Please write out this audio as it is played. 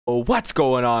What's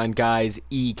going on, guys?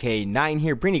 EK9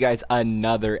 here, bringing you guys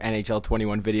another NHL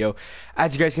 21 video.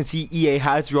 As you guys can see, EA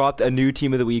has dropped a new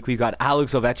team of the week. We've got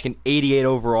Alex Ovechkin, 88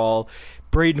 overall,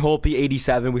 Braden Holtby,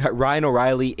 87. We got Ryan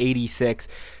O'Reilly, 86.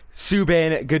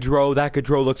 Subban, Gaudreau. That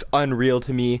Gaudreau looks unreal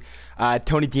to me.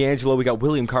 Tony DeAngelo. We got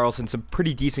William Karlsson. Some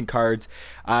pretty decent cards.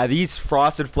 These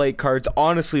Frosted Flake cards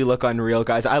honestly look unreal,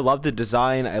 guys. I love the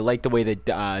design. I like the way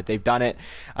that they've done it.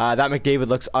 That McDavid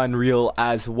looks unreal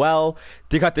as well.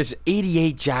 They got this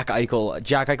 88 Jack Eichel.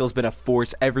 Jack Eichel's been a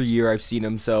force every year I've seen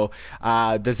him. So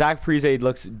the Zach Parise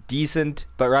looks decent,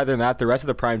 but rather than that, the rest of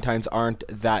the prime times aren't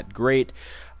that great.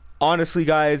 Honestly,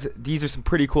 guys, these are some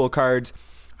pretty cool cards.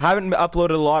 Haven't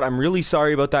uploaded a lot. I'm really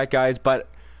sorry about that, guys, but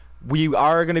we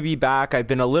are going to be back. I've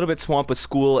been a little bit swamped with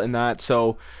school and that,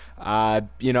 so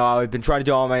you know, I've been trying to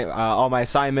do all my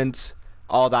assignments,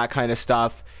 all that kind of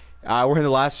stuff. We're in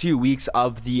the last few weeks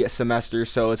of the semester,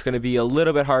 so it's going to be a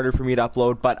little bit harder for me to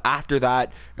upload, but after that,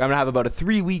 I'm going to have about a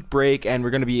 3-week break, and we're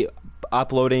going to be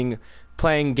uploading,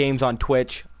 playing games on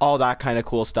Twitch, all that kind of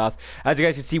cool stuff. As you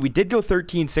guys can see, we did go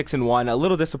 13-6-1. A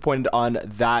little disappointed on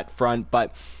that front,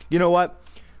 but you know what?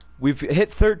 We've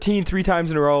hit 13 3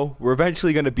 times in a row. We're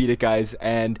eventually going to beat it, guys,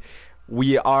 and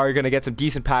we are going to get some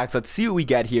decent packs. Let's see what we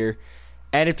get here.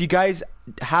 And if you guys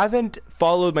haven't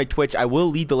followed my Twitch, I will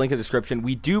leave the link in the description.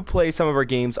 We do play some of our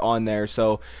games on there,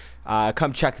 so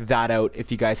come check that out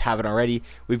if you guys haven't already.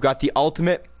 We've got the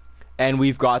Ultimate, and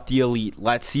we've got the Elite.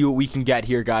 Let's see what we can get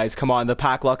here, guys. Come on, the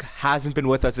pack luck hasn't been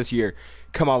with us this year.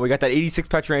 Come on, we got that 86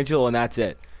 Pietrangelo, and that's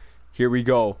it. Here we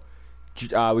go. We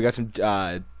got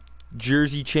some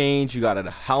jersey change. You got a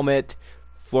helmet.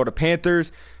 Florida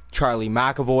Panthers. Charlie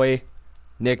McAvoy.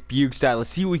 Nick Bjugstad. Let's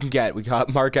see what we can get. We got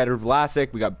Mark-Edward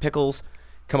Vlasic. We got Pickles.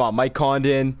 Come on, Mike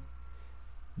Condon.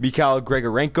 Mikhail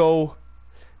Grigorenko.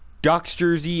 Ducks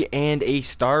jersey and a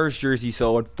Stars jersey.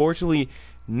 So unfortunately,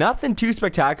 nothing too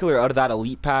spectacular out of that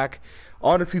Elite pack.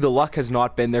 Honestly, the luck has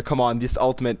not been there. Come on, this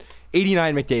Ultimate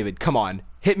 89 McDavid. Come on,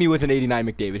 hit me with an 89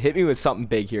 McDavid. Hit me with something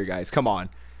big here, guys. Come on.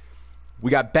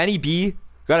 We got Benny B.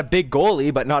 Got a big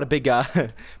goalie, but not a big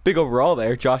big overall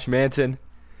there. Josh Manson,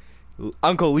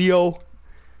 Uncle Leo,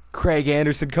 Craig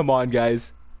Anderson. Come on,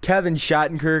 guys. Kevin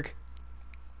Shattenkirk,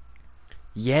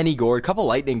 Yanni Gord. Couple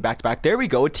Lightning back to back. There we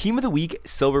go. Team of the week,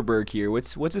 Silverberg here.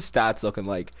 What's his stats looking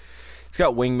like? He's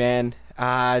got wingman.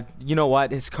 You know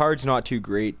what? His card's not too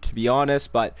great, to be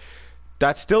honest, but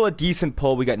that's still a decent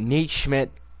pull. We got Nate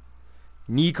Schmidt,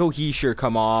 Nico Hischier.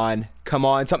 Come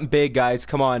on, something big, guys.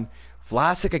 Come on,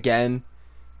 Vlasic again.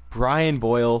 Brian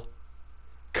Boyle.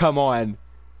 Come on.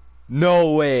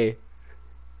 No way.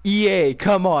 EA,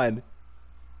 come on.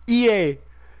 EA.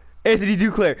 Anthony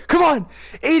Duclair. Come on.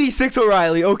 86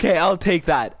 O'Reilly. Okay, I'll take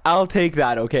that.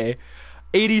 Okay.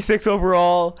 86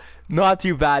 overall. Not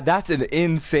too bad. That's an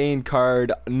insane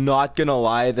card. Not gonna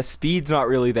lie. The speed's not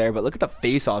really there, but look at the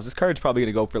face-offs. This card's probably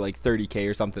gonna go for like 30K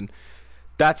or something.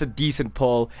 That's a decent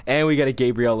pull. And we get a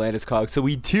Gabriel Landeskog. So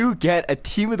we do get a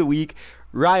team of the week.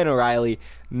 Ryan O'Reilly,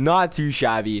 not too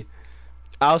shabby.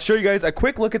 I'll show you guys a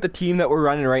quick look at the team that we're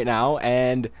running right now,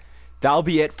 and that'll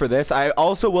be it for this. I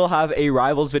also will have a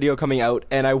Rivals video coming out,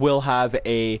 and I will have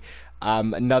a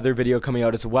another video coming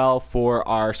out as well for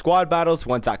our squad battles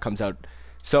once that comes out.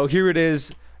 So here it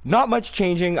is. Not much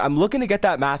changing. I'm looking to get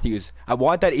that Matthews. I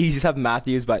want that 87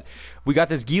 Matthews, but we got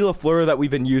this Guy Lafleur that we've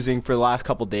been using for the last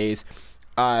couple days.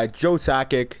 Joe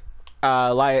Sakic.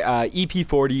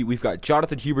 EP40, we've got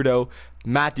Jonathan Huberdeau,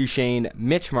 Matt Duchene,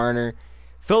 Mitch Marner,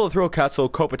 Phil Throw Kessel,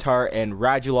 Kopitar, and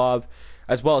Radulov,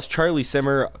 as well as Charlie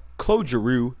Simmer, Claude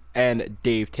Giroux, and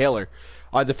Dave Taylor.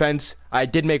 On defense, I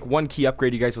did make one key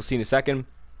upgrade you guys will see in a second.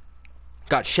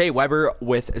 Got Shea Weber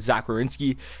with Zach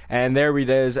Werenski, and there it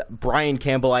is. Brian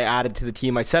Campbell I added to the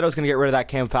team. I said I was going to get rid of that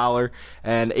Cam Fowler,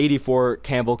 and 84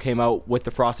 Campbell came out with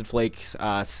the Frosted Flakes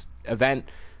event.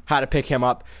 Had to pick him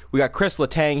up. We got Chris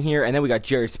Letang here, and then we got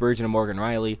Jerry Spurgeon and Morgan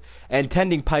Riley. And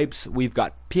tending pipes, we've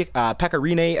got Pekka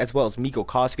Rinne as well as Mikko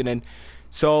Koskinen.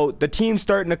 So the team's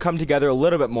starting to come together a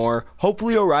little bit more.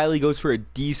 Hopefully O'Reilly goes for a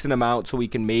decent amount so we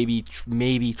can maybe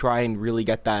try and really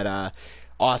get that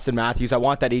Austin Matthews. I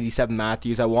want that 87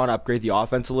 Matthews. I want to upgrade the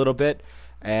offense a little bit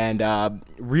and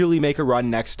really make a run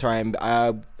next time.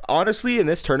 Honestly, in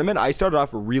this tournament, I started off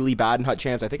really bad in Hut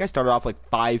Champs. I think I started off like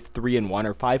 5-3-1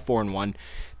 or 5-4-1.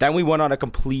 Then we went on a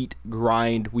complete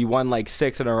grind. We won like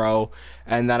 6 in a row,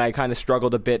 and then I kind of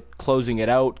struggled a bit closing it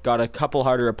out. Got a couple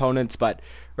harder opponents, but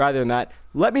rather than that,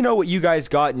 let me know what you guys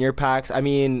got in your packs. I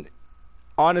mean,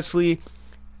 honestly,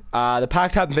 the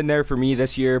packs haven't been there for me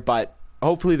this year, but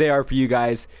hopefully they are for you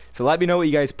guys. So let me know what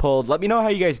you guys pulled. Let me know how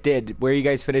you guys did, where you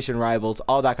guys finished in Rivals,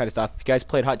 all that kind of stuff. If you guys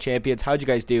played Hut Champions, how'd you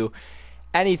guys do?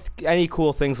 any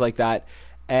cool things like that.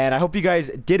 And I hope you guys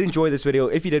did enjoy this video.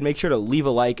 If you did, make sure to leave a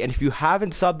like. And if you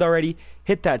haven't subbed already,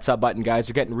 hit that sub button, guys.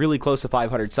 We're getting really close to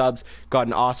 500 subs. Got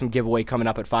an awesome giveaway coming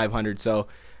up at 500. So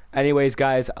anyways,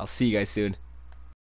 guys, I'll see you guys soon.